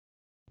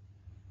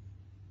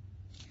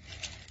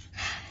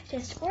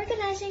Just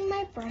organizing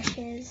my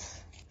brushes.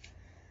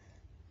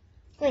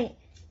 Wait,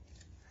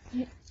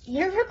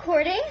 you're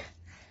recording?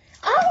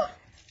 Oh,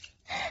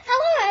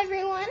 hello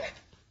everyone.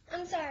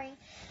 I'm sorry.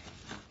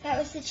 That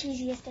was the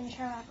cheesiest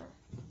intro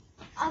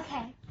ever.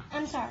 Okay,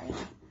 I'm sorry.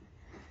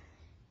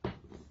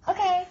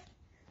 Okay,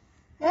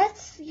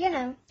 let's,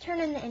 turn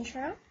in the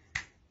intro.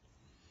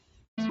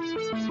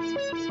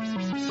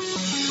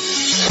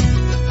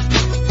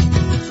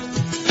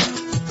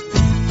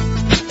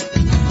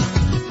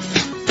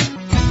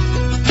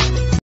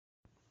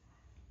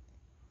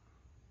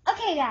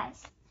 Okay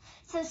guys,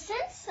 so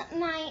since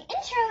my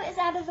intro is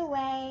out of the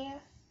way,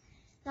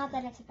 not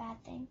that it's a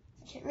bad thing,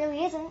 which it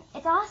really isn't,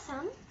 it's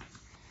awesome.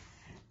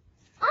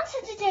 On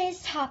to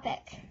today's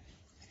topic,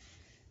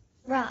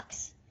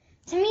 rocks.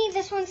 To me,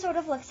 this one sort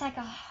of looks like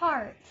a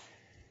heart.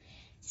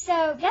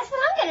 So guess what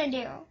I'm going to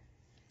do?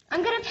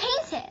 I'm going to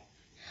paint it.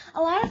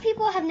 A lot of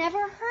people have never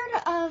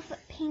heard of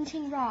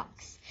painting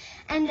rocks.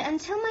 And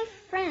until my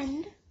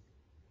friend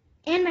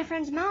and my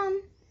friend's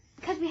mom,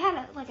 because we had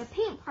a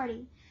paint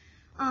party,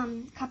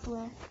 couple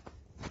of,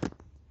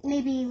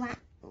 maybe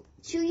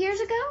 2 years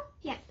ago?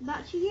 Yeah,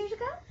 about 2 years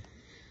ago.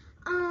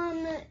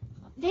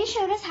 They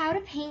showed us how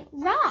to paint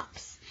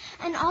rocks.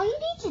 And all you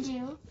need to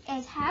do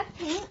is have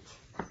paint,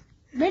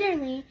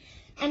 literally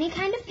any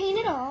kind of paint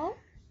at all.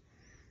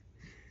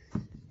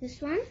 This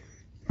one.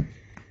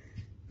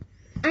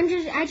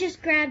 I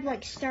just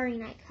grabbed Starry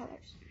Night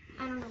colors.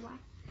 I don't know why.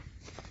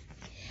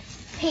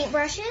 Paint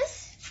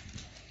brushes.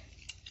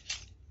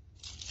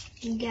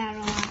 You got a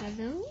lot of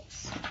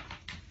those.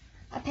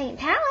 A paint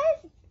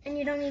palette, and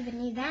you don't even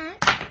need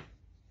that.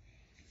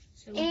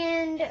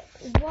 And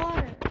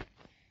water,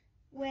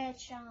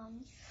 which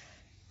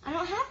I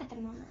don't have at the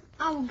moment.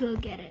 I will go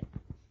get it.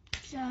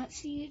 So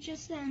see you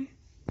just then.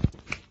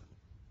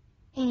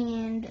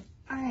 And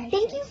alright.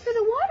 Thank you for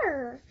the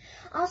water.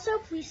 Also,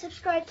 please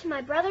subscribe to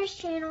my brother's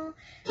channel.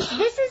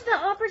 This is the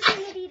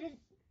opportunity to.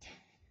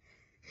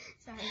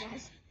 Sorry,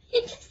 guys.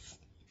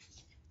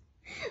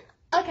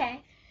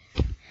 Okay.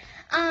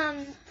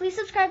 Please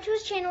subscribe to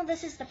his channel.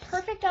 This is the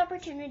perfect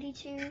opportunity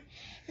to.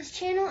 His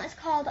channel is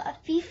called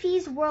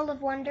Fifi's World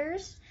of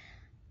Wonders.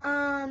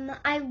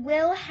 I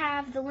will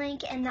have the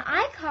link in the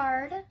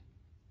iCard,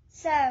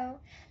 so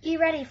be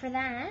ready for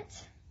that.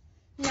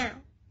 Now,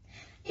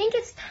 I think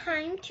it's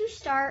time to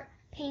start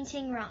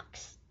painting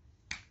rocks.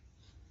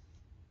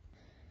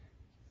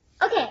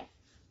 Okay,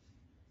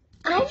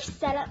 I've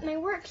set up my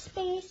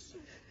workspace.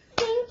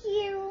 Thank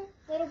you,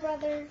 little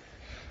brother.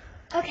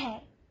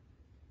 Okay.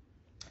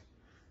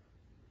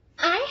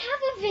 I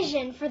have a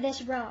vision for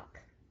this rock.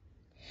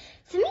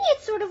 To me,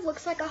 it sort of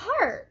looks like a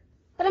heart,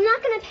 but I'm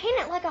not going to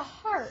paint it like a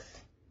heart.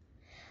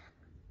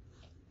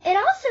 It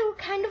also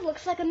kind of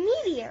looks like a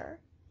meteor.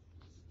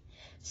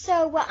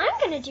 So what I'm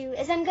going to do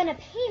is I'm going to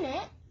paint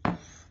it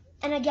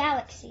in a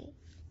galaxy.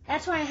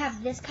 That's why I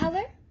have this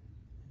color.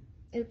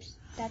 Oops,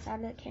 that's out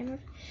of the camera.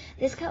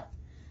 This color.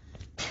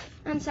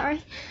 I'm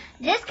sorry.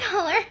 This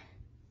color.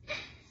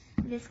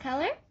 This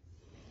color.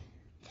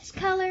 This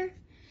color.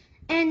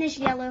 And this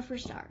yellow for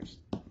stars.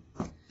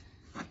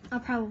 I'll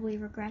probably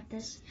regret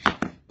this.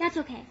 That's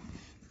okay.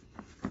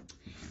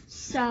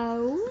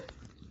 So,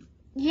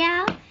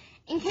 yeah,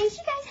 in case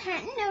you guys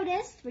hadn't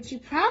noticed, which you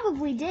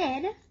probably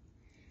did,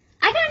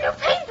 I got new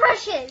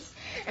paintbrushes!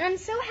 And I'm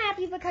so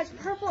happy because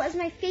purple is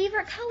my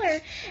favorite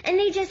color, and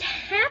they just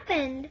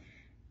happened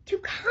to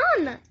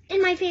come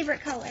in my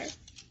favorite color.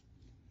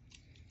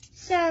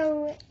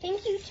 So,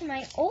 thank you to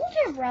my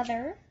older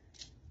brother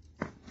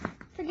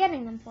for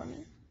getting them for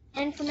me.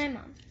 And for my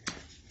mom.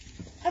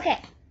 Okay.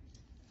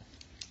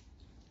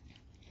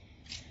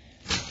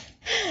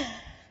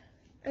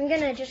 I'm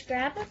gonna just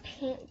grab a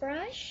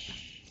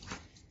paintbrush.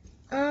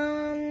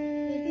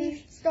 Maybe you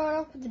should start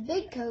off with the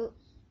big coat.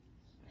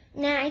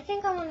 Nah, I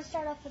think I want to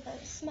start off with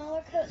a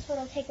smaller coat so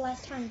it'll take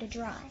less time to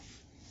dry.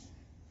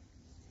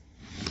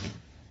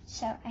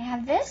 So I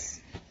have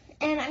this,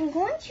 and I'm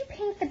going to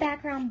paint the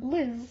background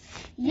blue.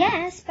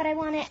 Yes, but I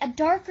want it a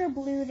darker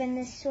blue than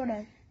this sort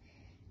of.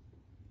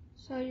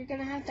 So you're going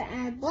to have to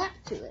add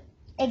black to it.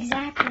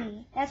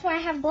 Exactly. That's why I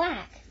have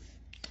black.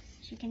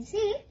 As you can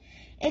see,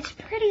 it's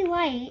pretty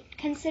light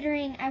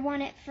considering I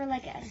want it for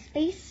like a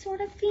space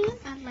sort of theme.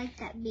 I like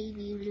that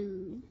baby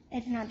blue.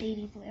 It's not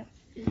baby blue.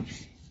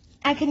 Oops.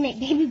 I could make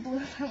baby blue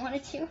if I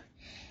wanted to.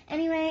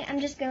 Anyway, I'm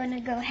just going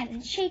to go ahead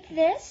and shake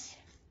this.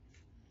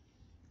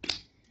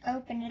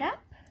 Open it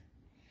up.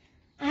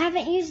 I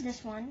haven't used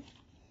this one.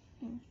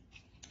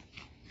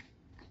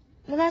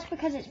 Well, that's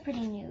because it's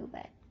pretty new,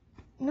 but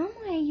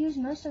normally I use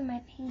most of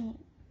my paint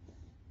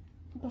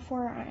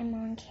before I'm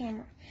on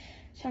camera.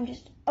 So I'm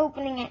just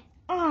opening it.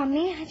 Oh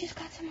man, I just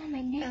got some on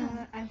my nail.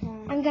 I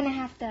won't. I'm gonna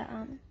have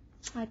to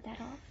wipe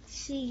that off.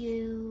 See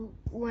you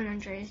when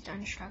Andrea's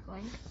done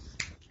struggling.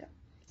 Go.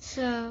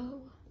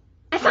 So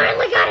I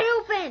finally got it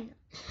open.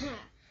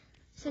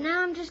 So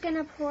now I'm just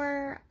gonna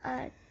pour a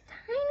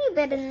tiny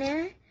bit in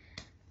there.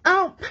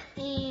 Oh,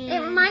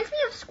 it reminds me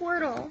of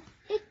Squirtle.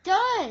 It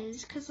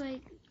does,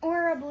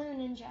 or a Blue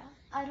Ninja.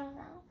 I don't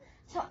know.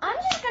 So I'm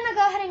just going to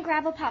go ahead and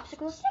grab a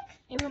popsicle stick.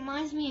 It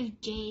reminds me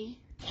of Jay.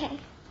 Okay.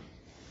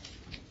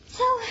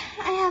 So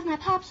I have my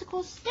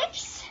popsicle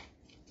sticks.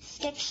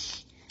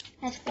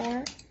 That's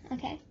 4.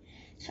 Okay.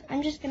 So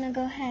I'm just going to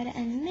go ahead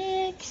and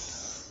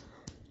mix.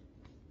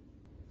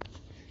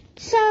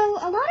 So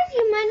a lot of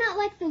you might not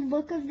like the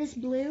look of this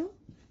blue,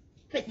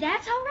 but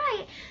that's all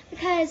right,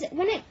 because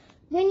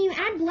when you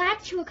add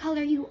black to a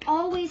color, you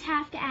always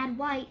have to add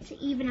white to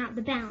even out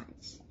the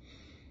balance.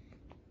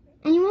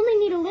 And you only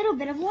need a little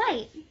bit of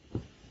white.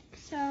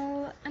 So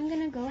I'm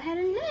going to go ahead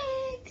and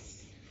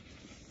mix.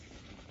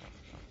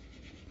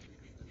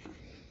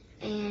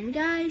 And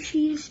guys,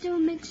 she is still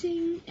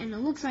mixing, and it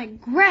looks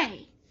like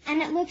gray.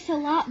 And it looks a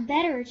lot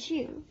better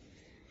too.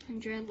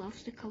 Andrea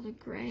loves the color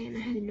gray, and I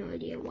have no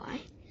idea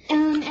why.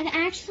 It's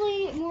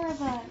actually more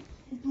of a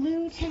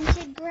blue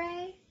tinted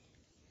gray,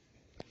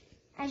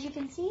 as you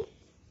can see.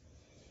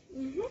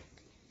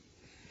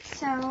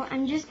 So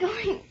I'm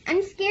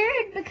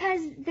scared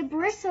because the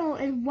bristle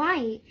is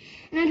white,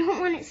 and I don't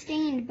want it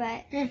stained,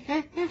 but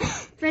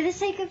for the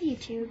sake of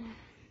YouTube,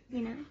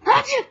 you know.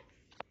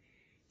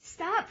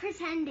 Stop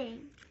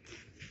pretending.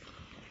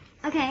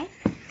 Okay,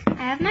 I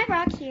have my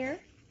rock here.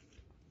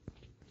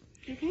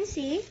 You can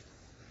see.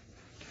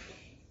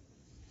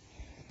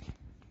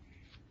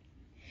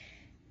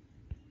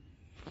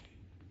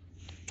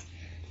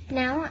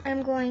 Now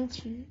I'm going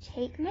to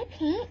take my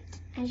paint,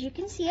 as you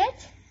can see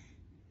it,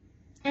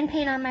 and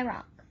paint on my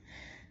rock.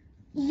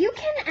 You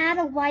can add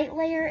a white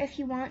layer if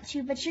you want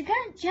to, but you're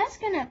just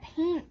gonna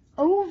paint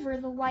over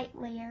the white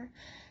layer.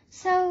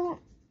 So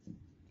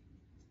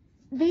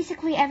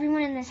basically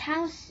everyone in this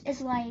house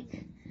is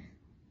like,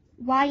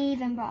 why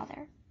even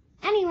bother?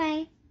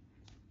 Anyway,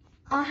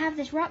 I'll have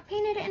this rock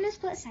painted in a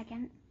split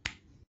second.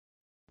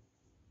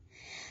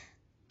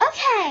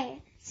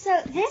 Okay,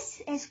 so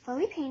this is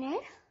fully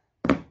painted.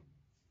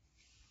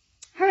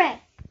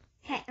 Hooray!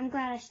 Okay, I'm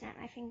glad I snapped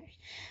my fingers,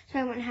 so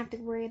I wouldn't have to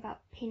worry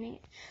about painting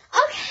it.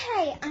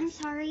 Okay, I'm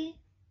sorry.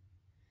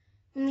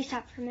 Let me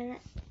stop for a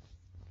minute.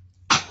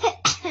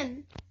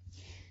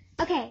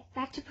 Okay,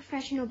 back to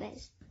professional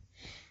biz.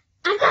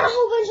 I've got a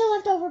whole bunch of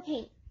leftover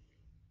paint.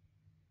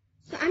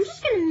 So I'm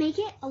just going to make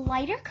it a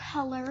lighter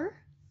color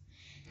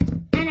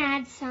and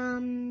add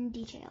some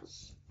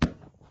details.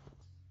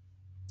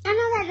 I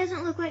know that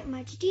doesn't look like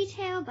much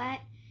detail, but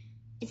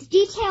it's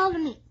detail to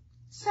me.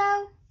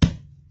 So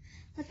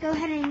let's go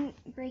ahead and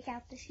break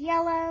out this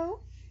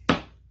yellow.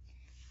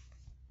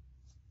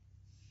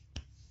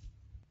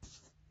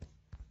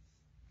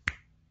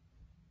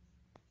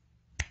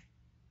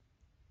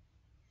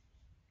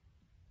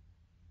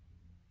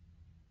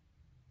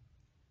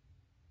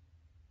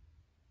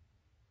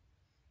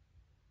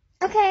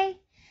 Okay,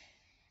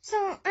 so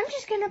I'm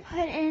just going to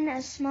put in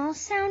a small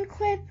sound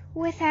clip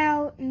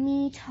without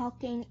me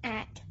talking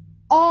at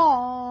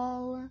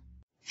all.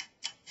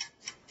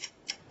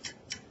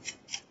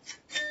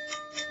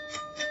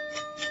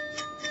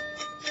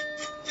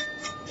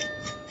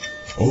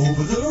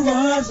 Over the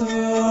horizon,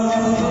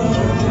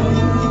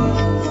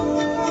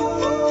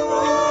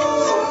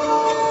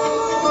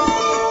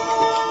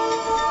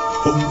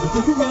 over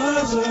the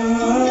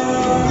horizon.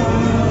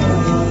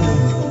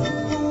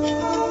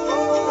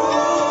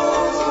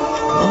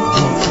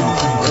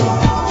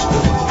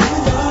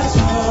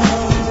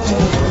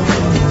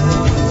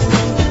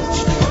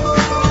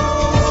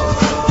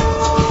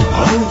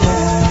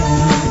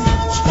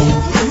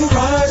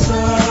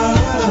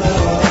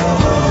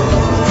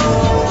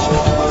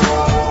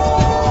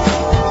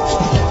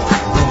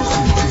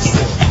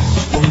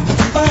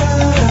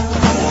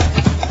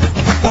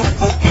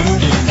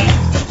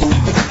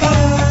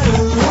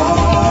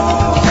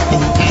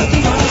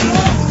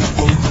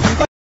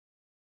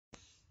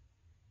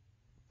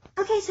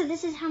 Okay, so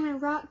this is how my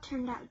rock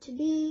turned out to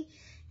be.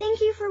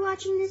 Thank you for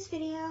watching this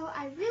video.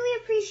 I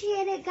really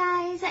appreciate it,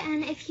 guys.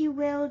 And if you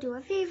will, do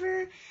a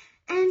favor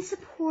and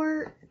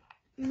support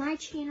my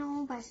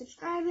channel by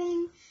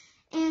subscribing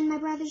and my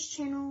brother's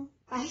channel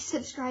by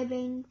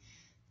subscribing.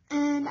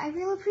 And I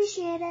really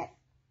appreciate it.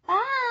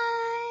 Bye!